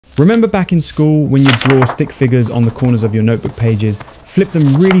Remember back in school when you draw stick figures on the corners of your notebook pages, flip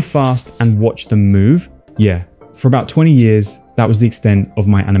them really fast and watch them move? Yeah, for about 20 years, that was the extent of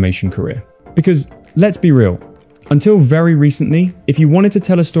my animation career. Because let's be real, until very recently, if you wanted to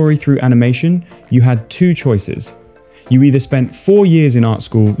tell a story through animation, you had two choices. You either spent 4 years in art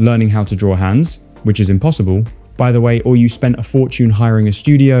school learning how to draw hands, which is impossible, by the way, or you spent a fortune hiring a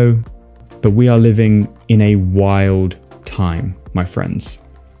studio. But we are living in a wild time, my friends.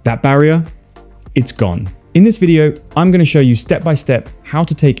 That barrier, it's gone. In this video, I'm going to show you step by step how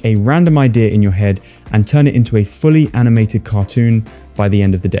to take a random idea in your head and turn it into a fully animated cartoon by the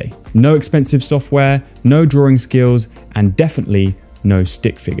end of the day. No expensive software, no drawing skills, and definitely no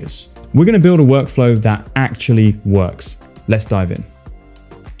stick figures. We're going to build a workflow that actually works. Let's dive in.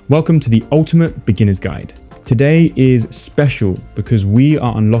 Welcome to the Ultimate Beginner's Guide. Today is special because we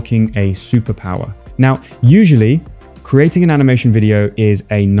are unlocking a superpower. Now, usually, creating an animation video is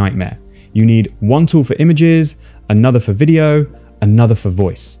a nightmare. You need one tool for images, another for video, another for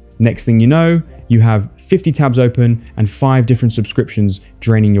voice. Next thing you know, you have 50 tabs open and 5 different subscriptions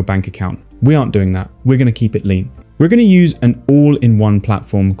draining your bank account. We aren't doing that. We're going to keep it lean. We're going to use an all-in-one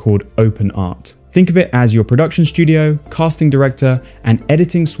platform called OpenArt. Think of it as your production studio, casting director, and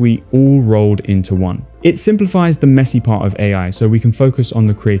editing suite all rolled into one. It simplifies the messy part of AI so we can focus on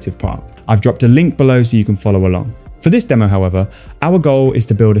the creative part. I've dropped a link below so you can follow along. For this demo, however, our goal is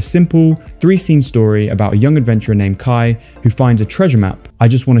to build a simple 3-scene story about a young adventurer named Kai who finds a treasure map. I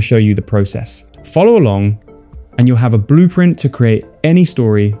just want to show you the process. Follow along and you'll have a blueprint to create any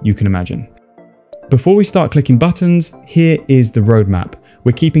story you can imagine. Before we start clicking buttons, here is the roadmap.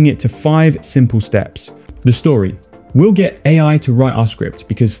 We're keeping it to 5 simple steps. The story. We'll get AI to write our script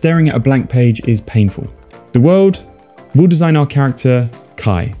because staring at a blank page is painful. The world. We'll design our character,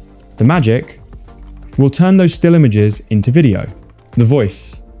 Kai. The magic. We'll turn those still images into video. The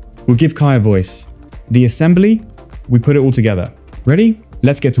voice. We'll give Kai a voice. The assembly. We put it all together. Ready?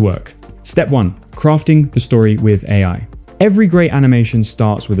 Let's get to work. Step 1. Crafting the story with AI. Every great animation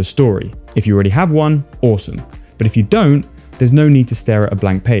starts with a story. If you already have one, awesome. But if you don't, there's no need to stare at a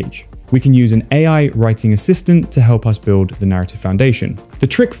blank page. We can use an AI writing assistant to help us build the narrative foundation. The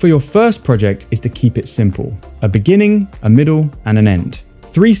trick for your first project is to keep it simple. A beginning, a middle, and an end.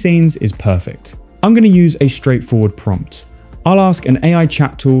 3 scenes is perfect. I'm going to use a straightforward prompt. I'll ask an AI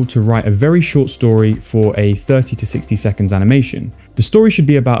chat tool to write a very short story for a 30 to 60 seconds animation. The story should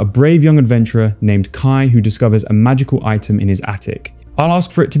be about a brave young adventurer named Kai who discovers a magical item in his attic. I'll ask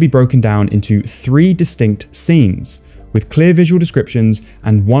for it to be broken down into 3 distinct scenes, with clear visual descriptions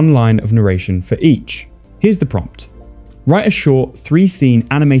and 1 line of narration for each. Here's the prompt. Write a short 3-scene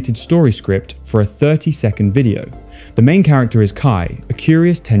animated story script for a 30-second video. The main character is Kai, a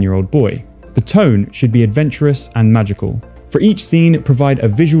curious 10-year-old boy. The tone should be adventurous and magical. For each scene, provide a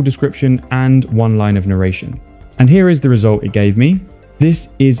visual description and 1 line of narration. And here is the result it gave me.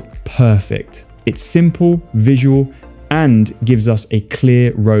 This is perfect. It's simple, visual, and gives us a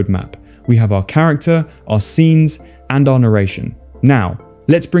clear roadmap. We have our character, our scenes, and our narration. Now,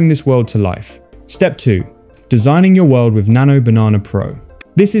 let's bring this world to life. Step 2. Designing your world with Nano Banana Pro.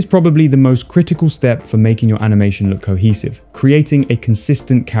 This is probably the most critical step for making your animation look cohesive, creating a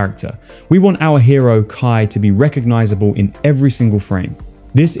consistent character. We want our hero Kai to be recognizable in every single frame.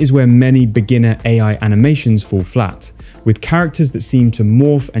 This is where many beginner AI animations fall flat, with characters that seem to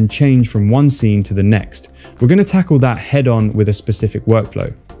morph and change from one scene to the next. We're going to tackle that head on with a specific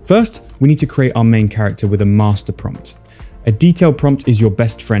workflow. First, we need to create our main character with a master prompt. A detailed prompt is your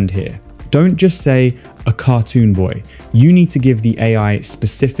best friend here. Don't just say a cartoon boy. You need to give the AI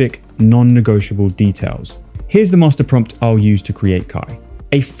specific, non-negotiable details. Here's the master prompt I'll use to create Kai.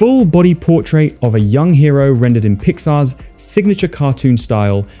 A full body portrait of a young hero rendered in Pixar's signature cartoon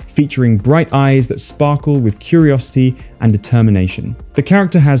style, featuring bright eyes that sparkle with curiosity and determination. The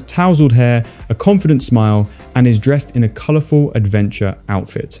character has tousled hair, a confident smile, and is dressed in a colorful adventure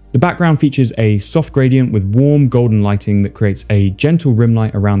outfit. The background features a soft gradient with warm golden lighting that creates a gentle rim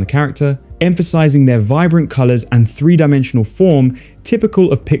light around the character, emphasizing their vibrant colors and 3-dimensional form typical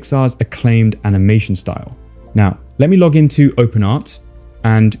of Pixar's acclaimed animation style. Now, let me log into OpenArt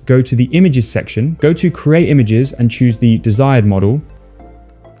and go to the images section, go to create images and choose the desired model.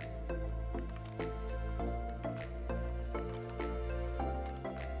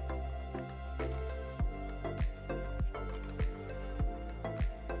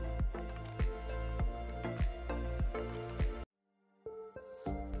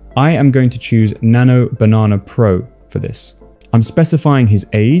 I am going to choose Nano Banana Pro for this. I'm specifying his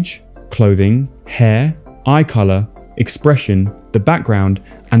age, clothing, hair, eye color, expression, the background,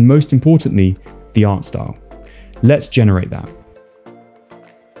 and most importantly, the art style. Let's generate that.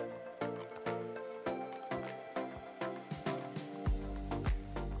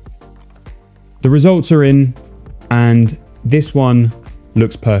 The results are in, and this one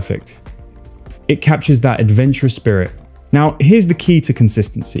looks perfect. It captures that adventurous spirit. Now, here's the key to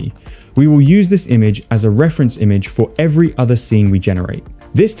consistency. We will use this image as a reference image for every other scene we generate.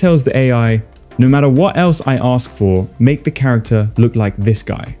 This tells the AI, no matter what else I ask for, make the character look like this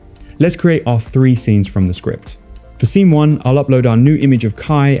guy. Let's create our 3 scenes from the script. For scene 1, I'll upload our new image of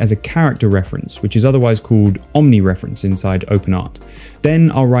Kai as a character reference, which is otherwise called Omni reference inside OpenArt.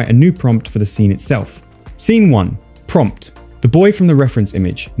 Then I'll write a new prompt for the scene itself. Scene 1, prompt. The boy from the reference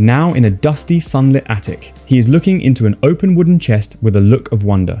image, now in a dusty sunlit attic. He is looking into an open wooden chest with a look of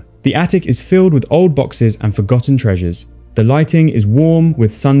wonder. The attic is filled with old boxes and forgotten treasures. The lighting is warm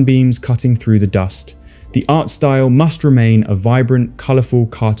with sunbeams cutting through the dust. The art style must remain a vibrant, colourful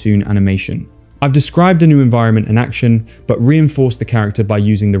cartoon animation. I've described a new environment and action, but reinforced the character by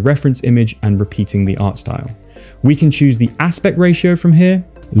using the reference image and repeating the art style. We can choose the aspect ratio from here.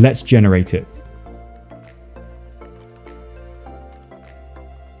 Let's generate it.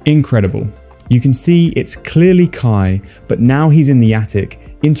 Incredible. You can see it's clearly Kai, but now he's in the attic,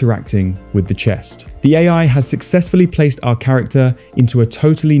 interacting with the chest. The AI has successfully placed our character into a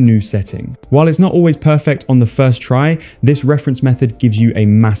totally new setting. While it's not always perfect on the first try, this reference method gives you a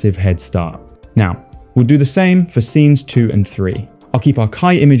massive head start. Now, we'll do the same for scenes 2 and 3. I'll keep our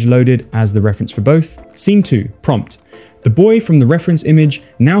Kai image loaded as the reference for both. Scene 2, prompt. The boy from the reference image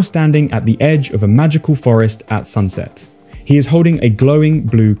now standing at the edge of a magical forest at sunset. He is holding a glowing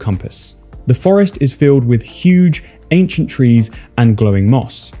blue compass. The forest is filled with huge, ancient trees and glowing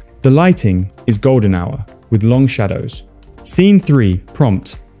moss. The lighting is golden hour with long shadows. Scene 3,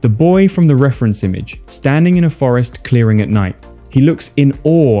 prompt. The boy from the reference image, standing in a forest clearing at night. He looks in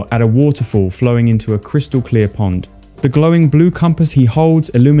awe at a waterfall flowing into a crystal clear pond. The glowing blue compass he holds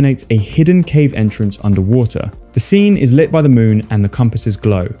illuminates a hidden cave entrance underwater. The scene is lit by the moon and the compass's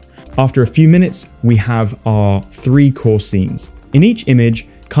glow. After a few minutes, we have our 3 core scenes. In each image,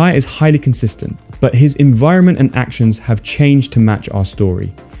 Kai is highly consistent, but his environment and actions have changed to match our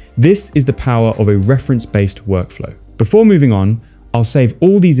story. This is the power of a reference-based workflow. Before moving on, I'll save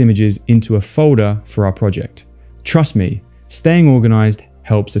all these images into a folder for our project. Trust me, staying organized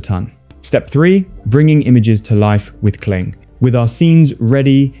helps a ton. Step 3, bringing images to life with Kling. With our scenes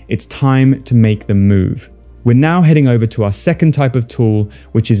ready, it's time to make them move. We're now heading over to our second type of tool,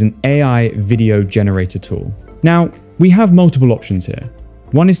 which is an AI video generator tool. Now, we have multiple options here.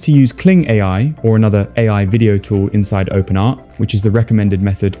 One is to use Kling AI or another AI video tool inside OpenArt, which is the recommended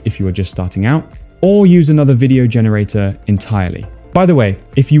method if you are just starting out, or use another video generator entirely. By the way,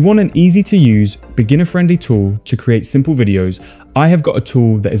 if you want an easy to use, beginner-friendly tool to create simple videos, I have got a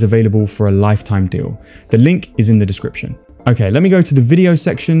tool that is available for a lifetime deal. The link is in the description. Okay, let me go to the video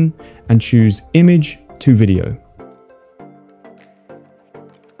section and choose image to video.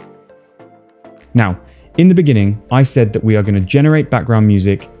 Now, in the beginning, I said that we are going to generate background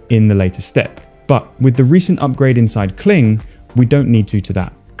music in the latest step, but with the recent upgrade inside Kling, we don't need to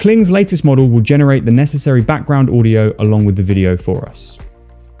that. Kling's latest model will generate the necessary background audio along with the video for us.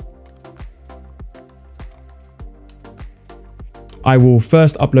 I will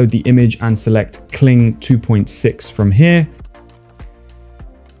first upload the image and select Kling 2.6 from here.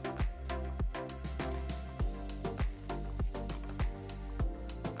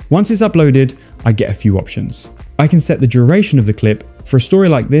 Once it's uploaded, I get a few options. I can set the duration of the clip. For a story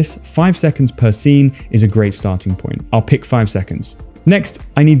like this, 5 seconds per scene is a great starting point. I'll pick 5 seconds. Next,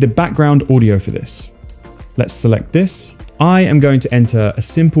 I need the background audio for this. Let's select this. I am going to enter a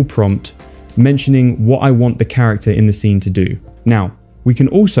simple prompt mentioning what I want the character in the scene to do. Now, we can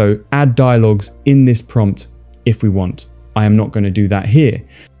also add dialogues in this prompt if we want. I am not going to do that here.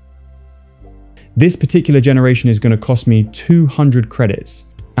 This particular generation is going to cost me 200 credits.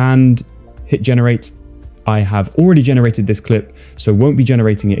 And hit generate. I have already generated this clip, so won't be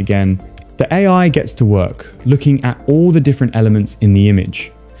generating it again. The AI gets to work, looking at all the different elements in the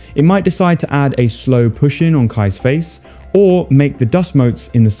image. It might decide to add a slow push-in on Kai's face, or make the dust motes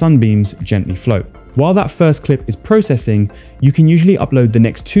in the sunbeams gently float. While that first clip is processing, you can usually upload the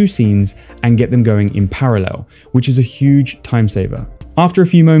next 2 scenes and get them going in parallel, which is a huge time saver. After a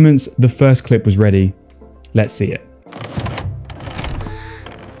few moments, the first clip was ready. Let's see it.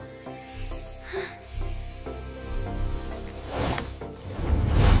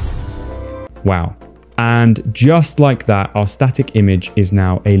 Wow. And just like that, our static image is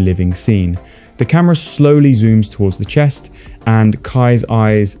now a living scene. The camera slowly zooms towards the chest and Kai's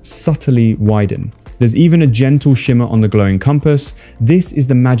eyes subtly widen. There's even a gentle shimmer on the glowing compass. This is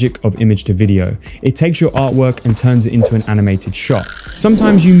the magic of image to video. It takes your artwork and turns it into an animated shot.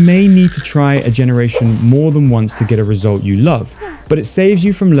 Sometimes you may need to try a generation more than once to get a result you love, but it saves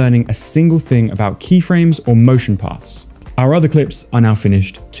you from learning a single thing about keyframes or motion paths. Our other clips are now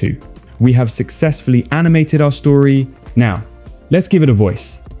finished too. We have successfully animated our story. Now, let's give it a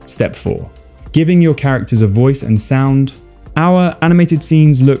voice. Step 4. Giving your characters a voice and sound. Our animated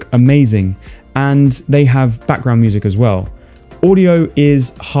scenes look amazing, and they have background music as well. Audio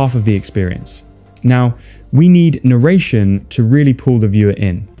is half of the experience. Now, we need narration to really pull the viewer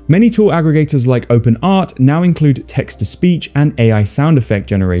in. Many tool aggregators like OpenArt now include text-to-speech and AI sound effect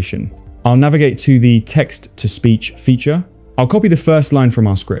generation. I'll navigate to the text-to-speech feature. I'll copy the first line from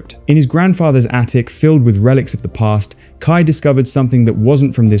our script. In his grandfather's attic filled with relics of the past, Kai discovered something that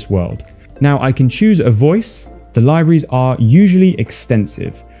wasn't from this world. Now I can choose a voice. The libraries are usually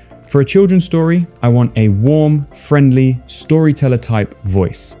extensive. For a children's story, I want a warm, friendly, storyteller type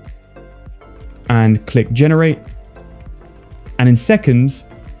voice. And click generate. And in seconds,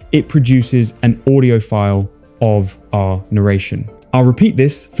 it produces an audio file of our narration. I'll repeat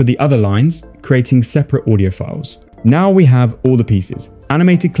this for the other lines, creating separate audio files. Now we have all the pieces: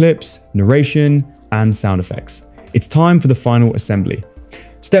 animated clips, narration, and sound effects. It's time for the final assembly.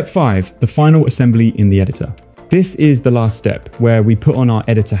 Step 5, the final assembly in the editor. This is the last step where we put on our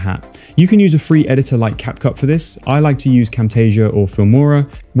editor hat. You can use a free editor like CapCut for this. I like to use Camtasia or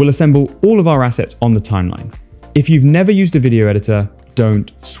Filmora. We'll assemble all of our assets on the timeline. If you've never used a video editor, don't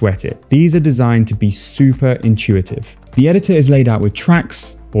sweat it. These are designed to be super intuitive. The editor is laid out with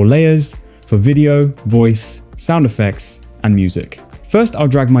tracks or layers for video, voice, sound effects, and music. First, I'll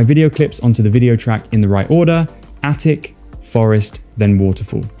drag my video clips onto the video track in the right order: attic, forest, then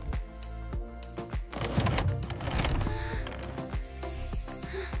waterfall.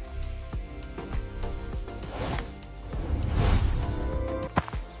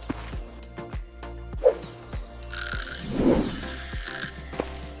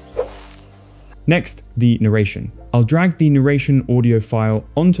 Next, the narration. I'll drag the narration audio file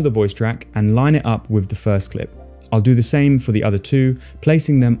onto the voice track and line it up with the first clip. I'll do the same for the other two,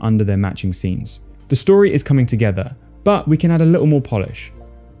 placing them under their matching scenes. The story is coming together, but we can add a little more polish.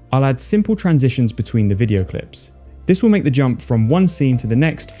 I'll add simple transitions between the video clips. This will make the jump from one scene to the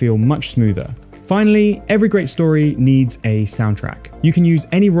next feel much smoother. Finally, every great story needs a soundtrack. You can use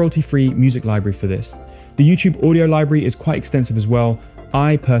any royalty-free music library for this. The YouTube audio library is quite extensive as well.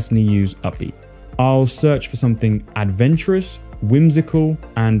 I personally use Upbeat. I'll search for something adventurous, whimsical,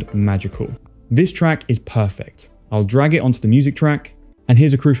 and magical. This track is perfect. I'll drag it onto the music track. And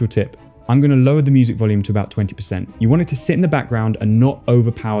here's a crucial tip. I'm going to lower the music volume to about 20%. You want it to sit in the background and not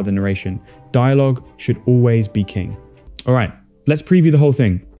overpower the narration. Dialogue should always be king. All right, let's preview the whole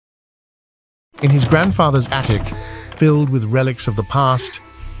thing. In his grandfather's attic, filled with relics of the past,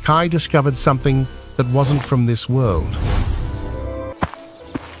 Kai discovered something that wasn't from this world.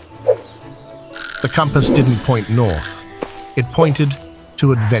 The compass didn't point north. It pointed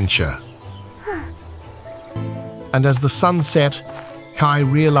to adventure. And as the sun set, Kai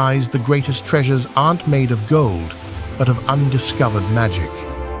realized the greatest treasures aren't made of gold, but of undiscovered magic.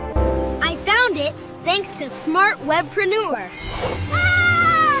 I found it thanks to Smart Webpreneur.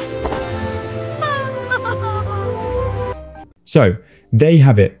 So, there you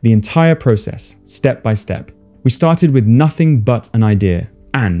have it, the entire process, step by step. We started with nothing but an idea,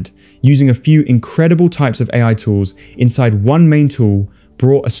 and using a few incredible types of AI tools inside one main tool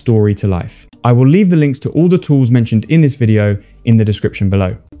brought a story to life. I will leave the links to all the tools mentioned in this video in the description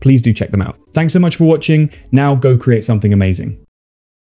below. Please do check them out. Thanks so much for watching. Now go create something amazing.